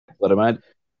What am I?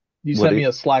 You What sent do me you?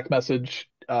 a Slack message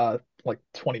like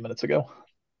 20 minutes ago.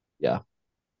 Yeah,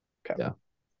 Okay. yeah.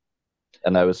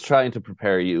 And I was trying to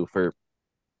prepare you for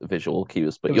visual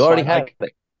cues, It but you was already fine. have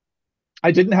it.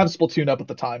 I didn't have Splatoon up at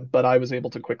the time, but I was able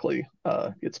to quickly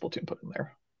get Splatoon put in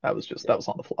there. Yeah. That was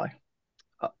on the fly.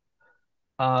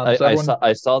 Uh, I, so I saw everyone,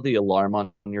 I saw the alarm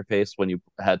on your face when you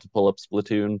had to pull up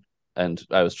Splatoon, and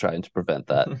I was trying to prevent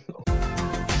that.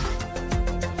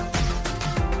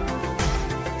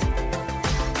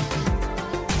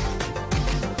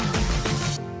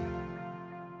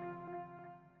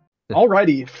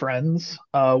 alrighty, friends.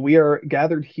 We are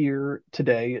gathered here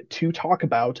today to talk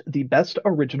about the best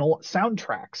original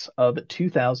soundtracks of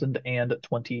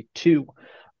 2022.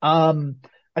 Um,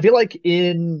 I feel like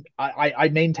I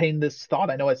maintain this thought.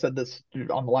 I know I said this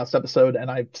on the last episode, and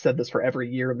I've said this for every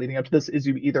year leading up to this, is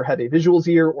you either have a visuals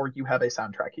year or you have a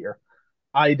soundtrack year.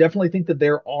 I definitely think that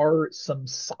there are some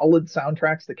solid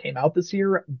soundtracks that came out this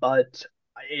year, but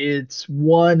it's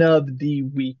one of the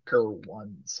weaker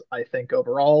ones, I think,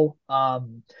 overall.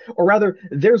 Or rather,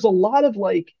 there's a lot of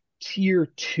like tier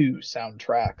two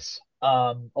soundtracks.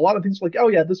 A lot of things like, oh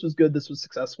yeah, this was good, this was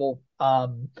successful.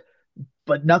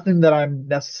 But nothing that I'm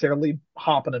necessarily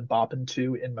hopping and bopping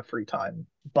to in my free time.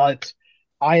 But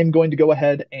I am going to go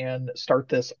ahead and start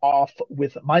this off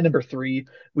with my number three,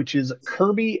 which is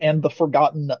Kirby and the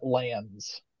Forgotten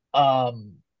Lands.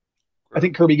 Um, I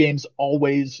think Kirby games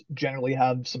always generally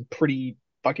have some pretty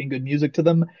fucking good music to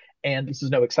them, and this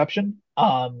is no exception.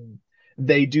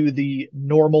 They do the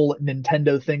normal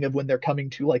Nintendo thing of when they're coming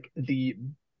to like the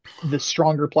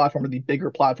stronger platform or the bigger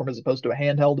platform as opposed to a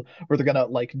handheld, where they're gonna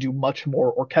like do much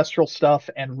more orchestral stuff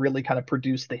and really kind of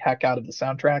produce the heck out of the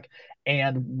soundtrack.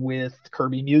 And with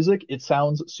Kirby music, it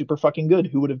sounds super fucking good.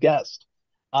 Who would have guessed?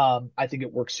 I think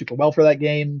it works super well for that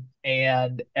game,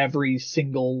 and every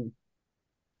single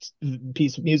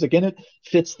piece of music in it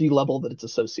fits the level that it's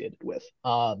associated with.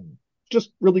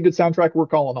 Just really good soundtrack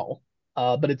work all in all.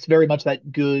 But it's very much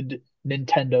that good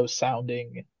Nintendo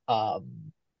sounding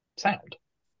sound.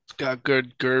 It's got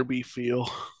good Gerby feel.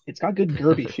 It's got good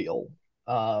Kirby feel.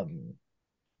 Um,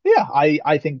 yeah,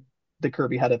 I think the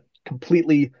Kirby had a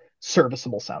completely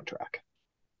serviceable soundtrack.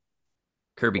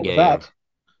 Kirby But with game. that,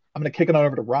 I'm gonna kick it on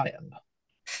over to Ryan,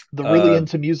 the really Uh,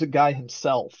 into music guy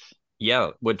himself.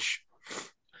 yeah, which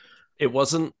it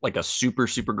wasn't like a super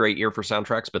great year for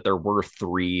soundtracks, but there were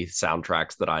three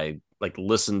soundtracks that I like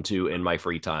listened to in my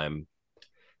free time.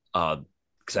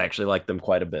 Because I actually like them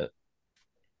quite a bit.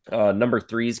 Number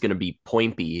three is going to be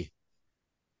Poimpy.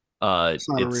 Uh, It's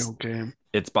not a it's real game.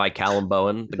 it's by Callum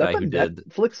Bowen, Is the that guy the who did.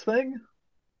 Netflix thing?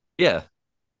 Yeah,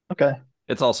 Okay.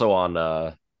 it's also on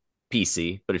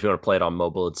PC, but if you want to play it on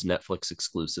mobile, it's Netflix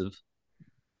exclusive.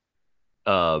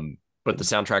 But the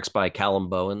soundtrack's by Callum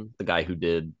Bowen, the guy who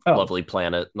did Oh, Lovely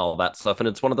Planet and all that stuff, and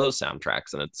it's one of those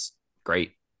soundtracks, and it's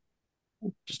great.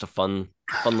 Just a fun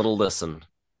little listen.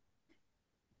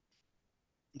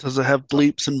 Does it have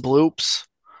bleeps and bloops?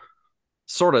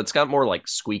 Sort of. It's got more like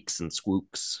squeaks and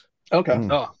squooks. okay.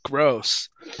 Mm. Oh, gross.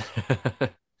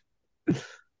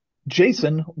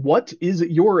 Jason, what is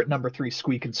your number three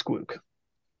squeak and squeak?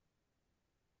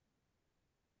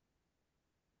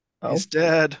 Oh, He's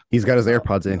dead. He's got his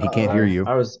AirPods in. He can't hear uh, Sorry, you.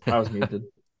 I was muted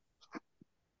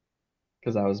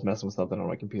because I was messing with something on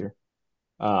my computer.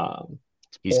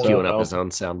 He's porn. queuing up his So own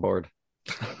soundboard.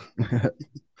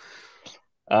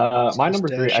 my Just number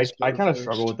three, dash his I phone kind of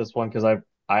struggle first. with this one because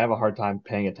I have a hard time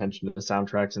paying attention to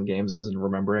soundtracks and games and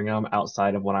remembering them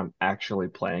outside of when I'm actually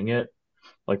playing it.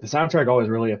 Like the soundtrack always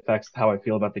really affects how I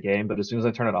feel about the game, but as soon as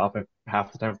I turn it off, I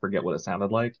half the time forget what it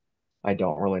sounded like. I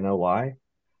don't really know why.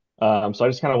 So I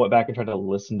just kind of went back and tried to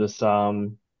listen to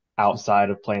some outside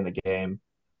of playing the game.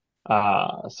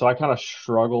 So I kind of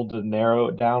struggled to narrow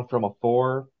it down from a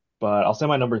four, but I'll say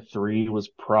my number three was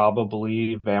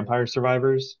probably Vampire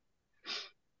Survivors.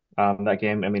 That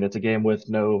game, I mean, it's a game with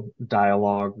no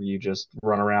dialogue. You just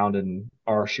run around and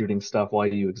are shooting stuff while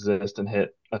you exist and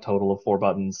hit a total of four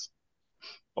buttons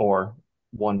or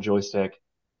one joystick.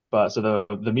 But so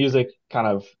the music kind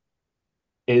of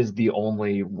is the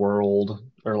only world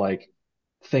or like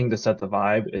thing to set the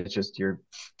vibe. It's just you're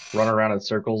running around in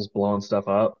circles, blowing stuff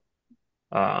up.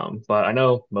 But I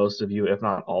know most of you, if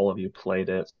not all of you, played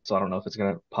it, so I don't know if it's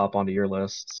gonna pop onto your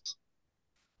lists.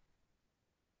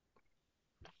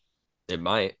 It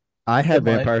might. I It had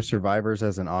might. Vampire Survivors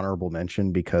as an honorable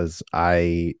mention because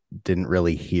I didn't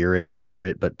really hear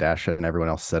it, but Dasha and everyone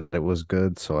else said it was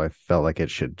good, so I felt like it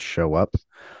should show up.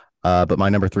 But my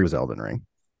number three was Elden Ring.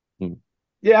 Hmm.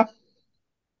 Yeah,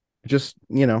 Just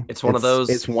It's one of those.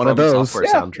 It's one of From those. Software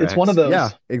Yeah, soundtracks. it's one of those. Yeah,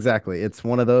 exactly. It's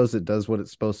one of those. It does what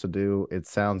it's supposed to do. It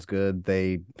sounds good.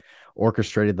 They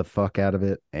orchestrated the fuck out of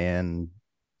it, and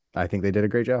I think they did a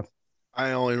great job.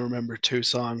 I only remember 2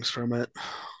 songs from it.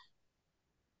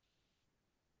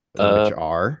 Which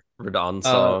are Radon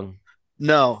song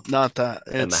No, not that.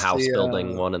 and the It's house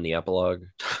building one in the epilogue.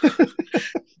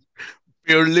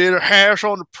 Your little house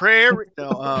on the prairie. No,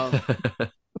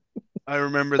 I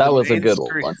remember That the was a main good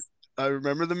screen. one. I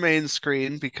remember the main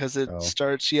screen because it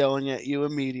starts yelling at you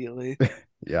immediately.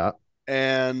 yeah.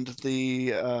 And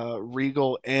the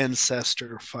Regal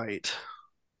Ancestor fight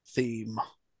theme.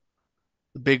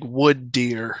 The big wood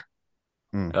deer.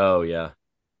 Oh yeah,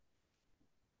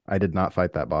 I did not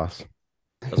fight that boss.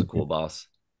 that was a cool boss.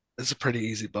 It's a pretty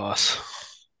easy boss.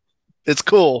 It's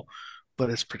cool, but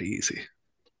it's pretty easy.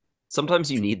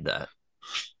 Sometimes you need that.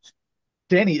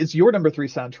 Danny, is your number 3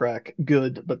 soundtrack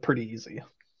good but pretty easy?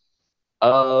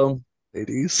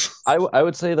 Ladies. I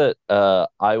would say that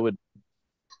I would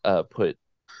put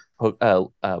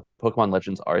Pokemon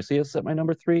Legends Arceus at my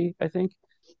number 3, I think.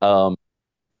 I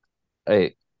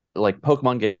like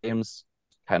Pokemon games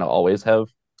kind of always have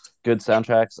good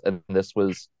soundtracks, and this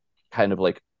was kind of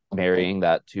like marrying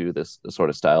that to this sort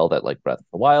of style that like Breath of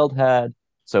the Wild had.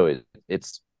 So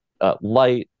it's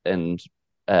light and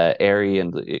airy,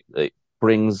 and it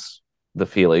brings the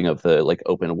feeling of the like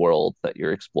open world that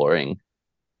you're exploring,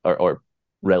 or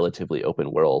relatively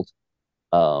open world.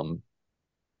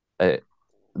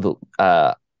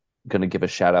 Gonna give a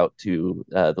shout out to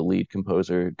the lead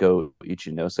composer Go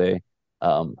Ichinose.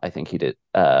 I think he did.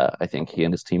 I think he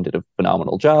and his team did a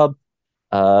phenomenal job.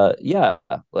 Yeah,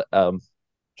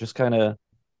 just kind of.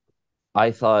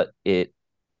 I thought it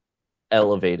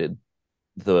elevated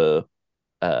the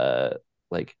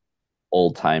like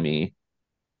old timey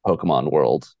Pokemon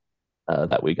world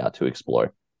that we got to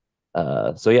explore.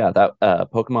 So yeah, that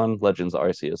Pokemon Legends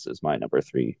Arceus is my number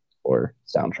 3 for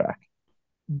soundtrack.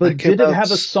 But did it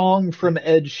have a song from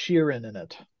Ed Sheeran in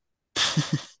it?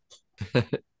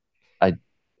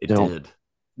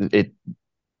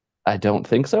 I don't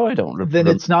think so. I don't. Then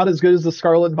it's not as good as the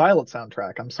Scarlet and Violet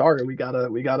soundtrack. I'm sorry, we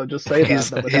gotta just say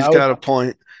he's that. He's got a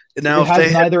point. Now, it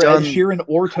has neither Ed Sheeran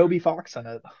or Toby Fox in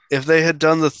it. If they had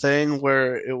done the thing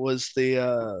where it was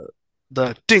the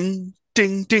ding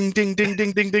ding ding ding ding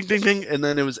ding ding ding ding ding, and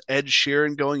then it was Ed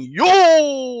Sheeran going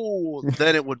yo,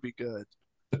 then it would be good.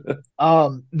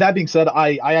 That being said,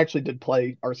 I actually did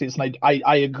play Arceus, and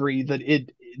I agree that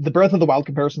the Breath of the Wild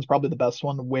comparison is probably the best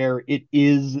one, where it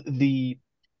is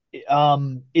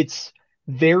it's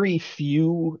very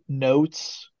few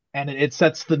notes, and it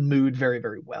sets the mood very,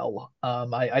 very well.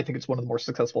 I think it's one of the more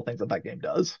successful things that game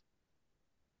does.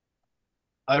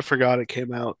 I forgot it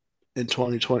came out in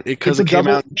 2020 because it came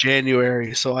out in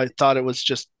January, so I thought it was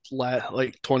just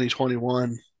like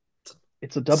 2021.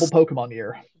 It's a double Pokemon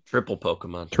year. Triple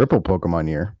Pokemon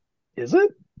year. Is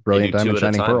it? Brilliant Diamond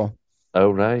Shining Pearl. Oh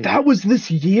right. That was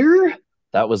this year?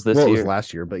 That was this year. It was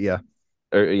last year, but yeah.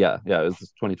 Yeah, it was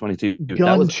 2022.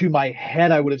 Gun to my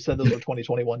head, I would have said those were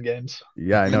 2021 games.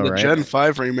 Yeah, I know, the right? Gen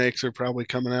 5 remakes are probably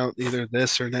coming out either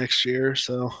this or next year,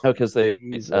 so. No, because they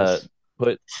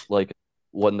put like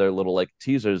one of their little like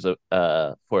teasers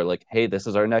for like, hey, this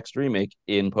is our next remake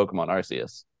in Pokemon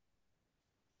Arceus.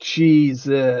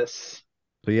 Jesus.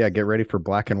 So yeah, get ready for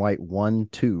Black and White 1,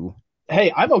 2.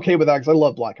 Hey, I'm okay with that because I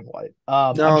love Black and White.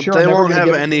 No, I'm sure they won't have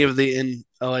any of the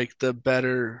the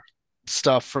better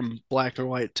stuff from Black and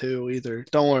White 2 either.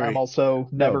 Don't worry. I'm also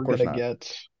never gonna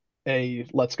get a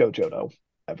Let's Go Johto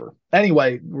ever.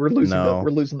 Anyway, we're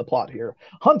losing the plot here.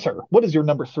 Hunter, what is your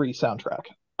number 3 soundtrack?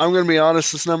 I'm gonna be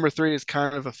honest. This number 3 is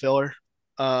kind of a filler.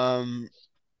 You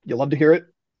love to hear it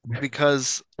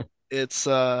because it's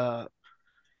from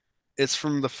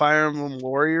the Fire Emblem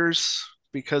Warriors,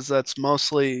 because that's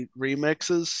mostly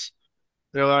remixes.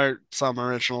 There are some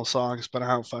original songs, but I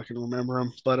don't fucking remember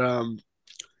them. But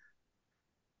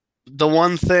the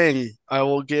one thing I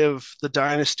will give the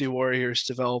Dynasty Warriors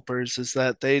developers is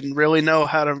that they really know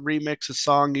how to remix a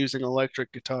song using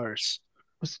electric guitars.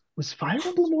 Was Fire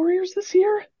Emblem Warriors this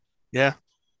year? Yeah.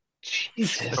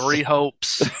 Jesus. 3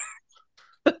 hopes.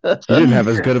 You didn't have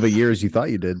as good of a year as you thought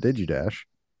you did you, Dash?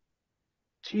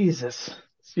 Jesus.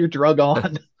 You're drug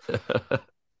on.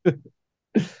 There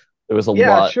was a lot.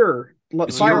 Yeah, sure.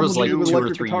 This year was like 2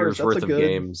 or 3 years worth of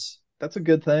games. That's a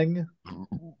good thing.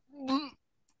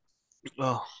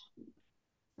 Oh.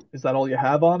 Is that all you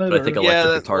have on it? I think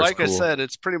electric guitar's like cool. I said,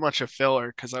 it's pretty much a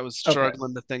filler because I was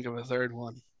struggling to think of a third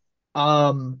one.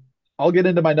 I'll get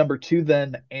into my number 2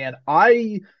 then, and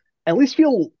I at least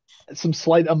feel some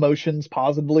slight emotions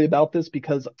positively about this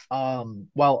because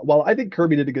while I think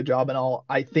Kirby did a good job and all,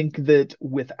 I think that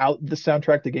without the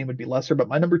soundtrack the game would be lesser. But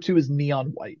my number two is Neon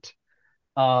White.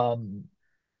 Um,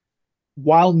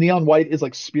 while Neon White is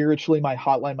like spiritually my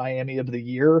Hotline Miami of the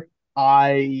year,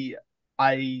 I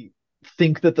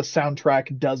think that the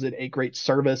soundtrack does it a great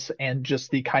service, and just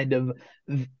the kind of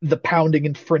the pounding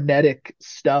and frenetic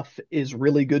stuff is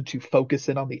really good to focus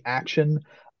in on the action.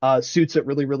 Suits it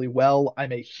really, really well.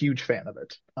 I'm a huge fan of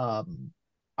it.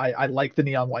 I like the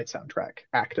Neon White soundtrack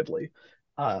actively.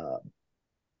 Uh,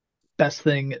 best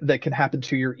thing that can happen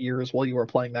to your ears while you are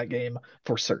playing that game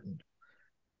for certain.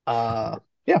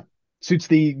 Yeah, suits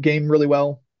the game really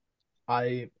well.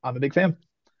 I'm a big fan.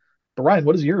 But Ryan,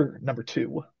 what is your number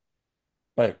two?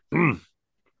 Right.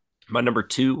 My number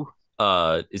two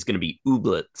is going to be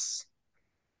Ooblets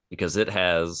because it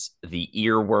has the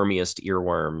earwormiest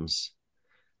earworms.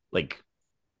 Like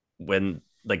when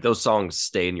like those songs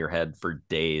stay in your head for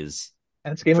days,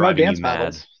 And it's a game about driving dance you mad.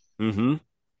 battles. Mm-hmm.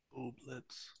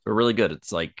 Ooblets. They're really good.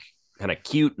 It's like kind of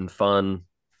cute and fun,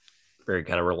 very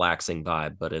kind of relaxing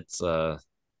vibe, but it's the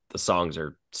songs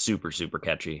are super super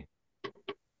catchy.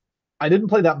 I didn't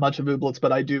play that much of Ooblets,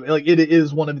 but I do like it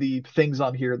is one of the things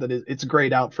on here that it's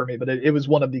grayed out for me, but it was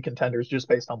one of the contenders just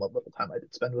based on what little time I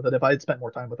did spend with it. If I had spent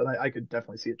more time with it, I could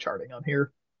definitely see it charting on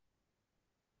here.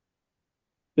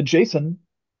 But Jason,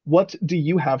 what do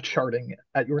you have charting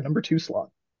at your number two slot?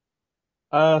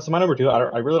 So my number two,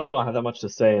 I really don't have that much to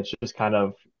say. It's just kind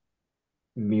of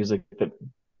music that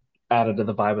added to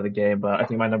the vibe of the game. But I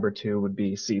think my number two would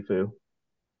be Sifu.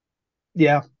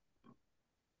 Yeah,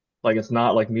 Like it's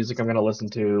not like music I'm gonna listen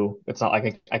to. It's not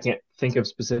like I can't think of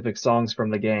specific songs from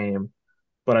the game,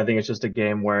 but I think it's just a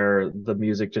game where the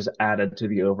music just added to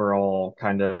the overall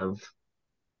kind of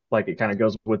like it kind of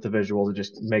goes with the visuals. It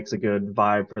just makes a good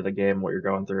vibe for the game what you're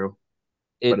going through.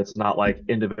 But It it's not like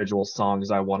individual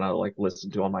songs I want to like listen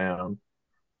to on my own.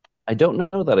 I don't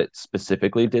know that it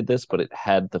specifically did this, but it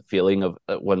had the feeling of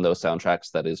one of those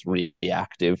soundtracks that is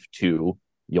reactive to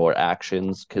your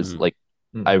actions. Because Mhm. like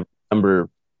Mhm. I remember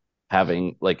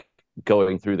having like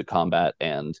going through the combat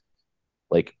and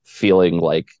like feeling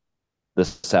like the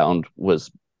sound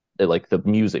was like the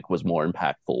music was more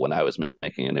impactful when I was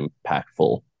making an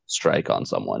impactful strike on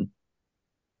someone.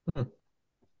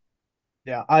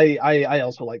 yeah. I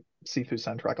also like Sifu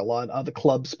soundtrack a lot. The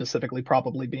club specifically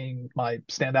probably being my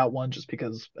standout one, just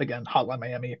because again, Hotline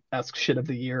Miami-esque shit of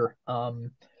the year.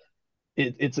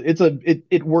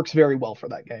 It works very well for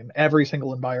that game. Every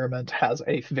single environment has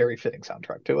a very fitting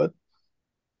soundtrack to it.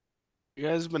 You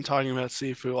guys have been talking about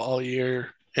Sifu all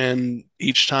year, and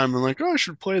each time I'm like, oh, I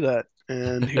should play that.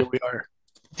 And here we are.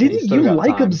 Didn't still you got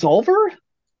like time. Absolver?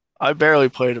 I barely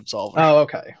played Absolver. Oh,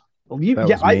 okay. Well, That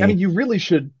was I me. mean, you really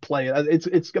should play it.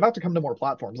 It's about to come to more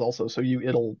platforms also, so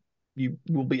you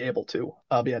will be able to.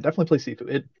 But yeah, definitely play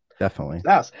Sifu. Definitely.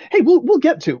 Ass. Hey, we'll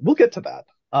get to that.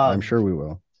 I'm sure we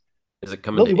will. Is it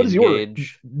coming Lily, to what is your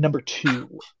Engage? number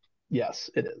two? Yes,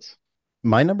 it is.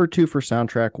 My number two for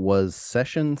soundtrack was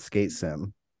Session Skate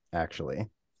Sim, actually.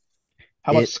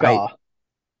 How much ska?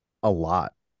 A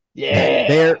lot.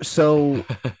 Yeah. So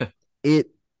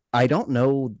I don't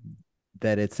know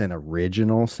that it's an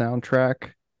original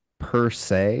soundtrack per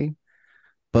se,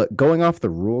 but going off the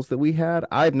rules that we had,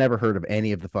 I've never heard of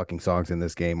any of the fucking songs in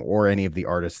this game or any of the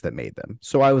artists that made them.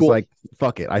 So I was Cool. like,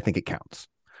 fuck it, I think it counts.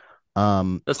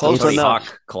 That's the Close Tony enough.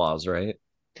 Hawk clause, right?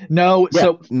 No, Yeah,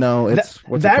 so no, it's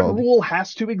what's it that called? rule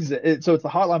has to exist. So it's the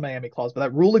Hotline Miami clause, but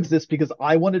that rule exists because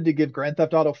I wanted to give Grand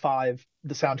Theft Auto 5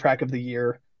 the soundtrack of the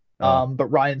year. Oh. But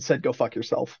Ryan said go fuck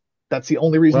yourself. That's the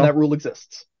only reason Well, that rule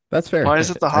exists. That's fair. Why is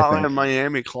it the I Hotline think.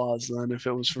 Miami clause then if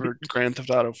it was for Grand Theft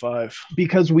Auto 5?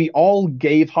 Because we all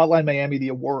gave Hotline Miami the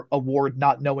award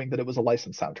not knowing that it was a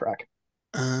licensed soundtrack.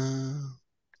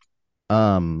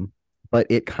 But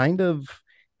it kind of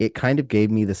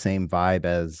gave me the same vibe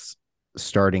as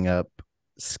starting up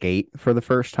Skate for the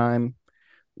first time,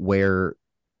 where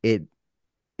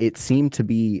it seemed to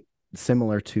be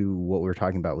similar to what we were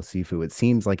talking about with Sifu. It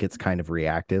seems like it's kind of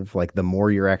reactive. Like the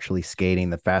more you're actually skating,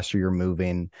 the faster you're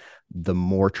moving, the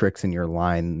more tricks in your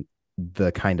line,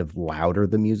 the kind of louder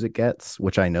the music gets,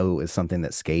 which I know is something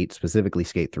that Skate, specifically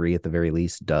Skate 3 at the very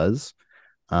least, does,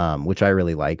 which I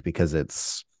really like because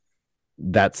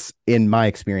that's in my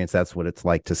experience, that's what it's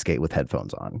like to skate with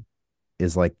headphones on,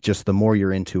 is like just the more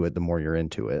you're into it, the more you're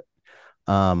into it.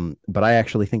 But I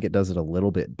actually think it does it a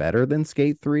little bit better than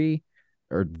Skate 3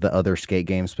 or the other Skate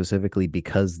games specifically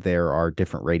because there are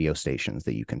different radio stations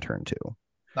that you can turn to.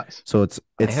 Nice. So I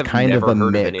it's have kind of never a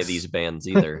heard mix. of any of these bands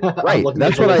either. Right. Looking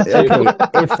That's at what the I list, too.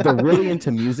 okay. If the really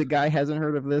into music guy hasn't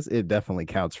heard of this, it definitely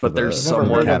counts for But there's You've never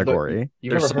someone- heard of category.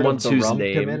 You've There's never heard someone of the whose Rum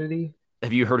name- Community?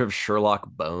 Have you heard of Sherlock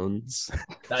Bones?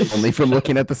 Nice. Only from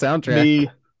looking at the soundtrack. Me.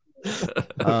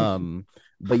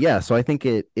 But yeah, so I think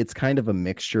it's kind of a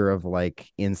mixture of like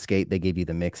in Skate, they gave you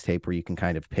the mixtape where you can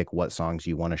kind of pick what songs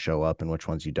you want to show up and which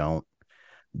ones you don't.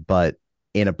 But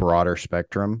in a broader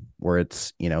spectrum where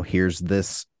it's, here's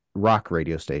this rock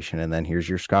radio station and then here's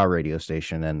your ska radio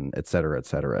station and et cetera, et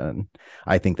cetera. And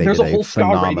I think they There's did a whole ska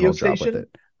phenomenal radio job with station? it.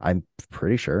 I'm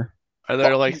pretty sure. Are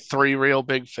there like 3 Real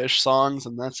Big Fish songs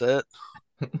and that's it?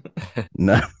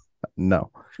 No,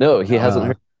 no. No, he hasn't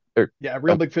heard. Yeah,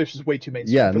 Real Big Fish is way too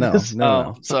mainstream. Yeah, for no, this.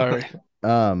 no. Sorry.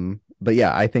 But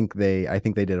yeah, I think they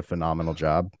did a phenomenal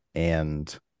job,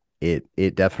 and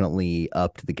it definitely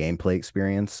upped the gameplay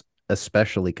experience,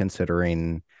 especially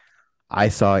considering I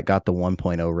saw it got the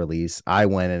 1.0 release. I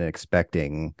went in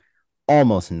expecting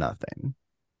almost nothing.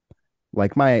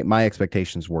 Like my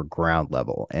expectations were ground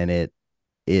level, and it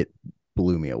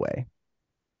blew me away.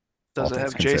 Does all it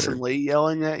have things Jason considered. Lee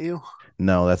yelling at you?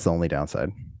 No, that's the only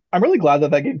downside. I'm really glad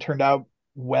that game turned out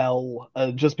well,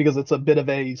 just because it's a bit of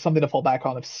something to fall back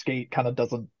on if Skate kind of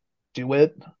doesn't do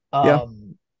it. Yeah,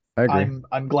 I agree.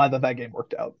 I'm glad that game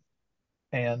worked out.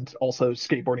 And also,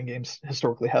 skateboarding games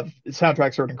historically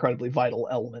soundtracks are an incredibly vital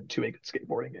element to a good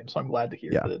skateboarding game. So I'm glad to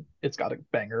hear that it's got a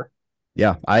banger.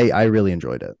 Yeah, I really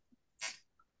enjoyed it.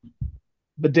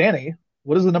 But Danny,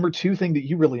 what is the number 2 thing that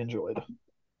you really enjoyed?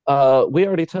 We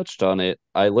already touched on it.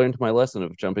 I learned my lesson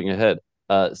of jumping ahead.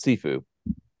 Sifu.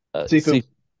 Sifu.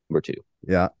 Number 2.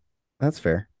 Yeah, that's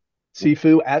fair.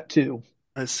 Sifu at 2.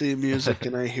 I see music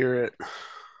and I hear it.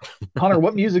 Hunter,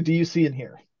 what music do you see in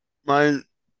here? My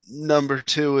number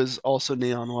 2 is also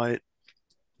Neon White.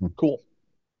 Cool.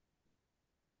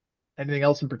 Anything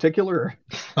else in particular?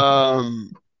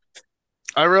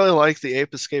 I really like the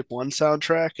Ape Escape 1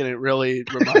 soundtrack, and it really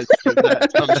reminds me of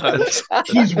that sometimes.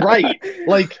 He's right.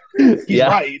 Like, he's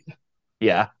right.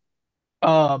 Yeah.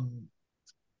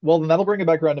 Well, then that'll bring it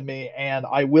back around to me, and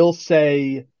I will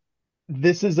say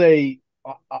this was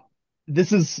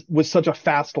such a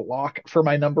fast lock for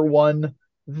my number 1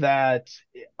 that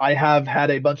I have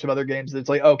had a bunch of other games that's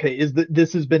like, okay,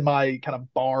 this has been my kind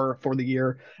of bar for the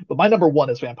year, but my number 1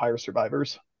 is Vampire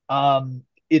Survivors.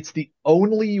 It's the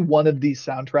only one of these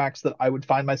soundtracks that I would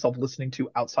find myself listening to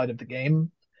outside of the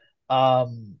game.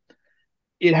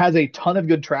 It has a ton of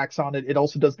good tracks on it. It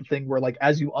also does the thing where, like,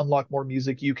 as you unlock more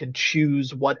music, you can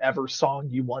choose whatever song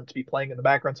you want to be playing in the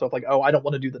background. So if like, oh, I don't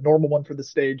want to do the normal one for this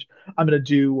stage, I'm going to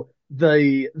do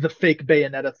the fake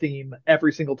Bayonetta theme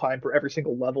every single time for every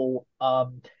single level.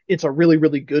 It's a really,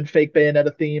 really good fake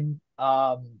Bayonetta theme.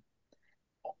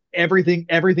 Everything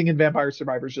in Vampire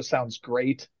Survivors just sounds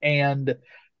great. And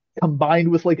combined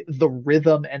with like the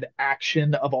rhythm and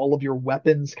action of all of your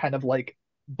weapons kind of like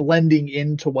blending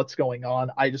into what's going on,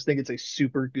 I just think it's a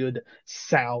super good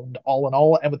sound all in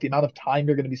all. And with the amount of time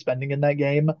you're going to be spending in that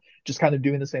game just kind of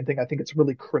doing the same thing, I think it's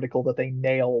really critical that they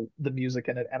nail the music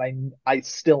in it, and I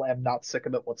still am not sick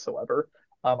of it whatsoever.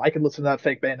 I could listen to that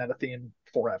fake Bayonetta theme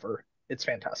forever. It's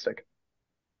fantastic.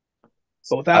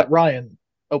 But with that, Ryan.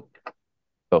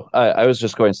 I was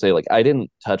just going to say, like, I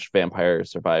didn't touch Vampire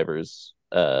Survivors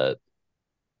at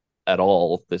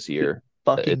all this year.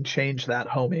 Fucking change that,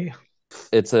 homie.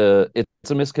 It's a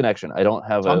misconnection. I don't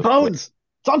have It's on phones.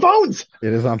 It's on phones.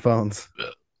 It is on phones.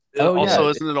 Also,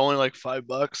 isn't it only like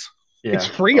 $5? Yeah. It's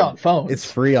free on phones.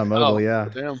 It's free on mobile, yeah.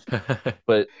 Damn.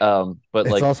 But It's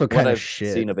like also what kind of I've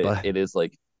shit, seen of it, but- it is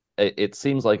like it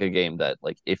seems like a game that,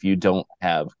 like, if you don't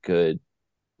have good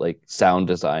like sound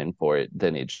design for it,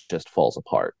 then it just falls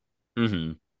apart.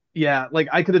 Mm-hmm. Yeah, like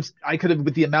I could have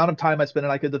with the amount of time I spent,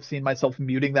 I could have seen myself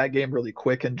muting that game really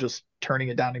quick and just turning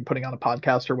it down and putting on a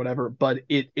podcast or whatever, but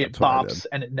it That's what I bops did.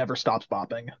 and it never stops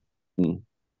bopping.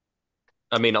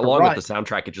 I mean, along Right. with the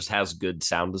soundtrack, it just has good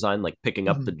sound design. Like picking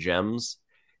up Mhm. the gems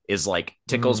is like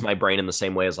tickles my brain in the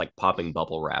same way as like popping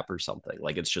bubble wrap or something.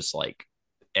 Like it's just like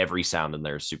every sound in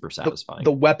there is super satisfying.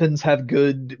 The weapons have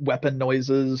good weapon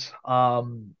noises.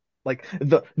 Like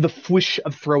the fwish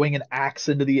of throwing an axe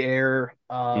into the air.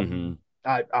 Mhm.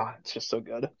 It's just so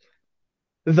good.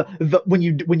 The when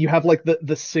you have like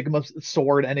the Sigma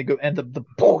sword and the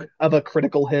boom of a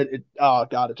critical hit, it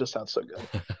god, it just sounds so good.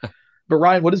 But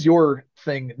Ryan, what is your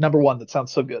thing number 1 that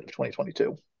sounds so good of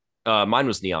 2022? Mine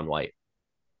was Neon White.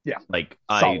 Yeah. Like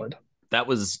Solid. that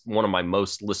was one of my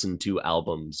most listened to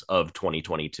albums of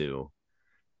 2022.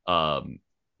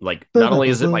 Like not only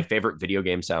is it my favorite video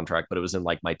game soundtrack, but it was in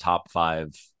like my top 5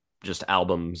 just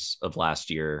albums of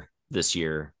this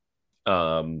year.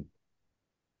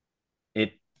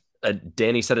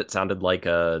 Danny said it sounded like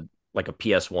a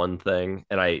PS1 thing,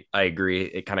 and I agree.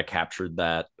 It kind of captured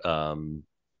that vibe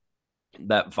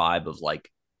of like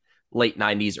late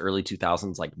 90s, early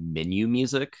 2000s, like menu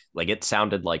music. Like it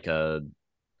sounded like I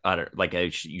don't like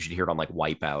you should hear it on like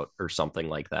Wipeout or something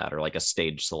like that, or like a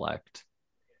stage select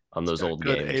on It's those got old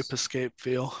good games. Ape Escape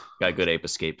feel. Got a good Ape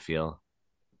Escape feel.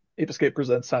 Ape Escape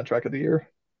presents soundtrack of the year.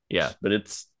 Yeah, but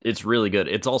it's really good.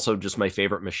 It's also just my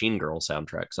favorite Machine Girl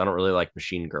soundtrack. So I don't really like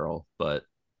Machine Girl, but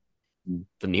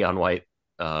the Neon White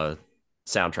uh,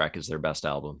 soundtrack is their best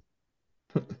album.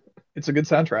 It's a good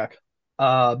soundtrack.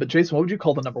 But Jason, what would you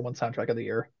call the number one soundtrack of the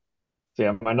year? So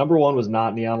yeah, my number one was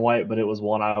not Neon White, but it was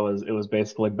one it was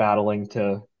basically battling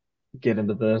to get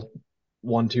into the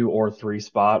 1, 2, or 3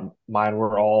 spot. Mine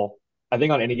were all, I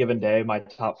think on any given day, my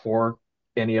top four,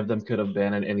 any of them could have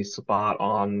been in any spot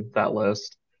on that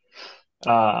list.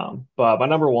 But my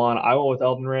number one, I went with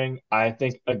Elden Ring. I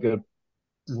think a good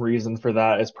reason for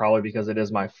that is probably because it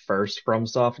is my first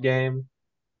FromSoft game.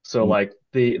 So Mm. like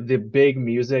the big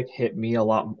music hit me a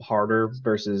lot harder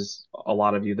versus a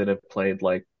lot of you that have played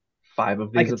like 5 of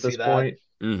I these can at see this that. point.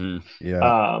 Mm-hmm.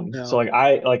 Yeah. So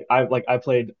Yeah. I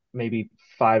played maybe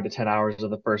 5 to 10 hours of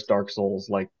the first Dark Souls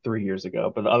like 3 years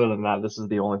ago. But other than that, this is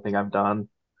the only thing I've done.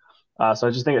 So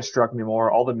I just think it struck me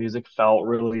more. All the music felt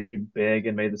really big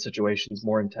and made the situations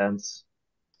more intense.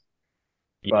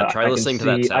 Yeah, But try listening to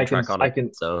that soundtrack on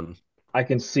its own. I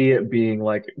can see it being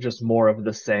like just more of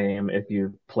the same if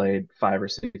you've played 5 or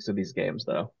 6 of these games,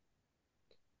 though.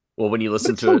 Well, when you But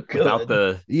listen it's to still it without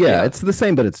good. Yeah, it's the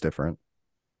same, but it's different.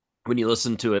 when you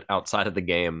listen to it outside of the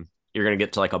game, you're gonna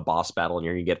get to like a boss battle and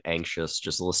you're gonna get anxious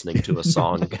just listening to a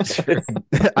song because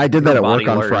I did your that at body work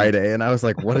on learned. Friday, and I was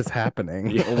like, "What is happening?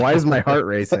 Yeah. Why is my heart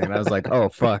racing?" And I was like, "Oh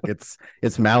fuck, it's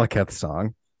Malekith's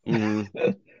song."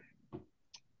 Mhm.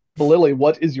 But Lily,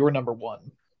 what is your number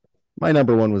one? My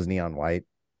number one was Neon White.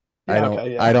 Yeah,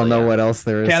 okay, I yeah. don't Oh, know yeah. what else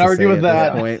there is Can't to argue say with at this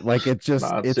that. Yeah. point. Like No, it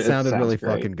it sounded sounds really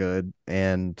great. fucking good,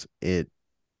 and it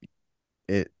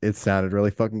sounded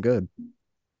really fucking good.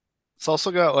 It's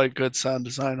also got like good sound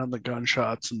design on the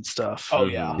gunshots and stuff. Oh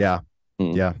yeah. Mhm. Yeah,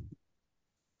 Mm. yeah.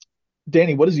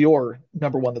 Danny, what is your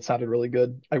number one that sounded really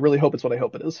good? I really hope it's what I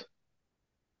hope it is.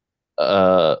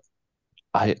 Uh,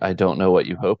 I don't know what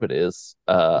you hope it is.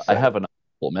 I Say have it. an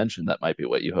honorable mention that might be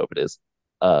what you hope it is.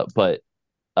 But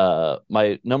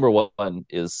my number one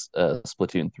is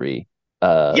Splatoon 3.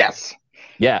 Yes.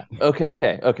 Yeah,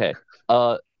 okay.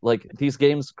 Like these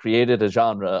games created a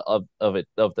genre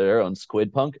of their own.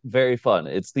 Squid Punk, very fun.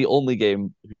 It's the only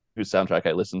game whose soundtrack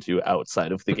I listen to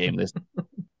outside of the game. This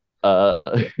uh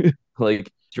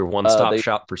like Your one-stop they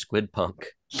shop for Squid Punk.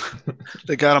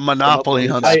 They got a monopoly Monopoly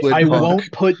on I Squid I Punk.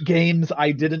 won't put games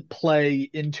I didn't play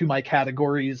into my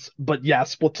categories, but yeah,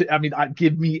 Splatoon. I mean,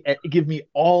 give me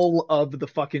all of the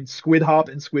fucking Squid Hop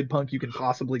and Squid Punk you can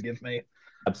possibly give me.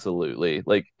 absolutely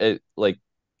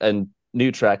and new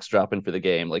tracks dropping for the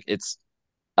game. Like it's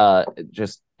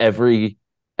just every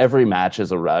match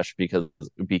is a rush because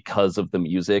of the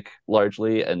music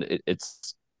largely, and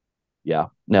it's yeah.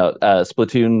 No,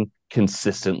 Splatoon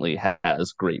consistently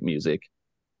has great music.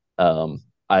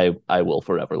 I will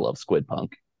forever love Squid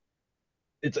Punk.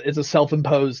 It's a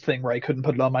self-imposed thing where I couldn't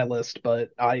put it on my list, but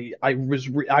I was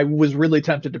really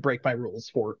tempted to break my rules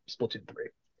for Splatoon 3.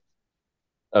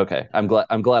 Okay, I'm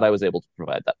glad I was able to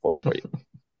provide that for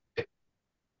you.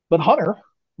 But Hunter,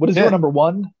 what is Yeah. your number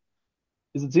one?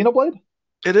 Is it Xenoblade?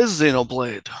 It is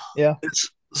Xenoblade. Yeah. It's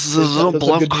That's some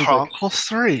Xenoblade good music. Chronicles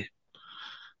 3.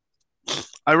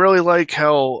 I really like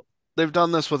how they've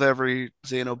done this with every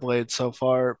Xenoblade so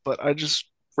far, but I just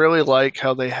really like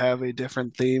how they have a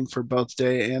different theme for both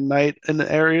day and night in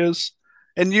the areas.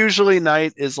 And usually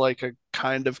night is like a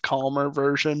kind of calmer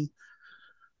version,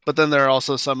 but then there are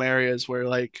also some areas where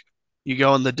like you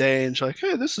go in the day and you're like,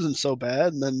 hey, this isn't so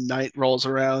bad, and then night rolls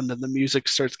around and the music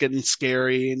starts getting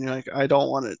scary and you're like, I don't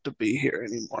want it to be here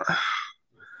anymore.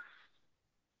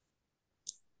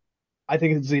 I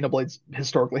think Xenoblades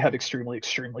historically have extremely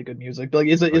good music. Like,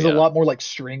 Oh is a yeah. lot more like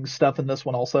string stuff in this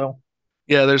one also.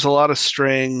 Yeah, there's a lot of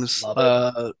strings.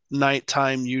 Love it.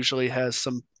 Nighttime usually has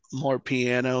some more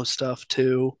piano stuff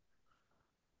too.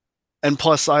 And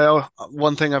plus,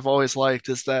 one thing I've always liked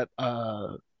is that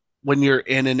when you're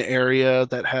in an area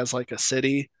that has like a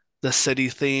city, the city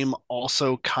theme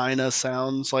also kind of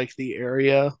sounds like the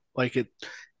area. Like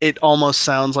it almost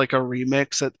sounds like a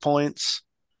remix at points.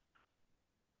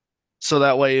 So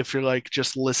that way, if you're like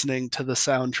just listening to the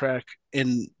soundtrack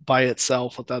in by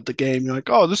itself without the game, you're like,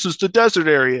 oh, this is the desert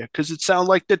area because it sounds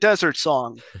like the desert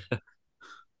song.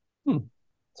 Hmm.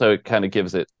 So it kind of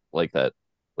gives it like that,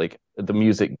 like the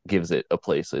music gives it a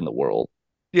place in the world.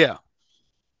 Yeah.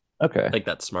 Okay. I think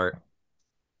that's smart.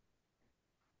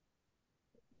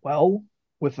 Well,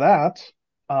 with that,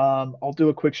 I'll do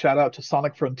a quick shout out to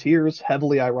Sonic Frontiers,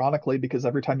 heavily ironically, because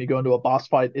every time you go into a boss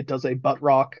fight, it does a butt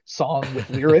rock song with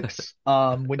lyrics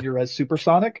when you're as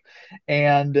Supersonic,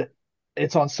 and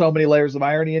it's on so many layers of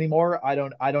irony anymore. I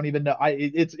don't even know.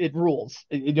 It rules.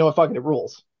 You know what? Fucking it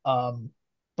rules.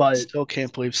 But Still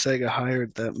can't believe Sega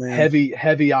hired that man.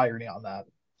 heavy irony on that.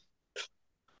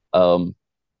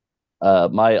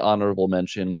 My honorable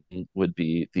mention would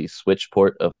be the Switch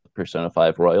port of Persona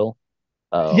 5 Royal.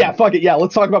 Yeah, fuck it. Yeah,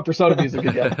 let's talk about Persona music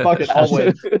again. Fuck it,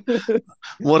 always.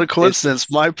 What a coincidence.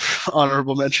 My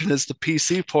honorable mention is the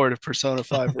PC port of Persona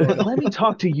 5 Royal. Let me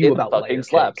talk to you It about fucking Layer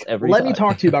slaps Cake. every Let me time.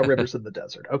 talk to you about Rivers in the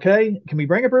Desert, okay? Can we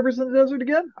bring up Rivers in the Desert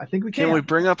again? I think we can. Can we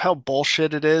bring up how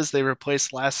bullshit it is they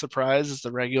replaced Last Surprise as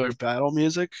the regular battle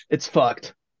music? It's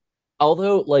fucked.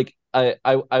 Although, like, I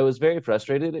was very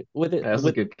frustrated with it. That's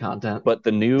good content. But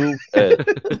the new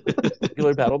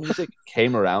regular battle music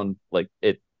came around, like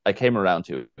it. I came around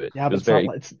to it. Yeah, it but was it's very.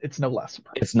 not. It's no less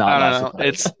surprise. It's not. I Last don't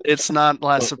know. Surprise. It's not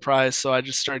Last Surprise, so I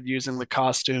just started using the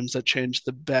costumes that changed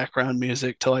the background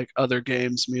music to like other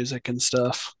games music and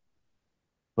stuff.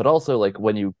 But also, like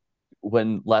when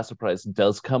Last Surprise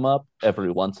does come up every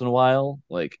once in a while,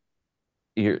 like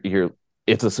you're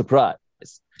it's a surprise.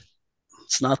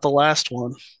 It's not the last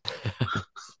one.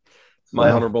 My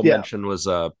Well, honorable yeah. mention was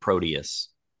Proteus.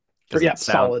 'Cause Yeah,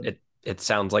 solid. It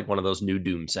sounds like one of those new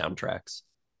Doom soundtracks.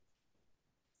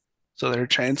 So there are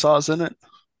chainsaws in it.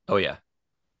 Oh yeah.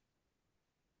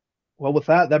 Well, with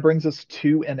that brings us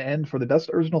to an end for the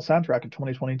best original soundtrack of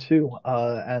 2022.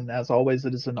 And as always,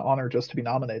 it is an honor just to be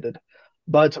nominated.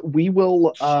 But we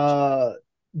will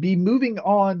be moving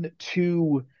on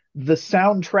to the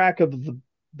soundtrack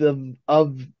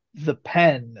of the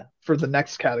pen for the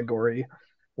next category,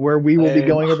 where we will be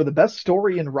going over the best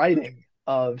story and writing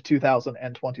of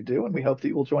 2022, and we hope that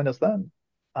you will join us then.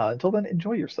 Until then,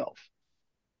 enjoy yourself.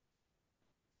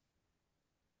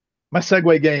 My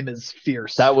segue game is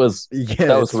fierce. That was it's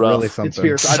rough. really It's something.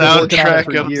 fierce. I've been working on it Soundtrack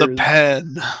for of the years.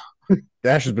 pen.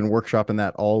 Dash has been workshopping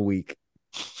that all week.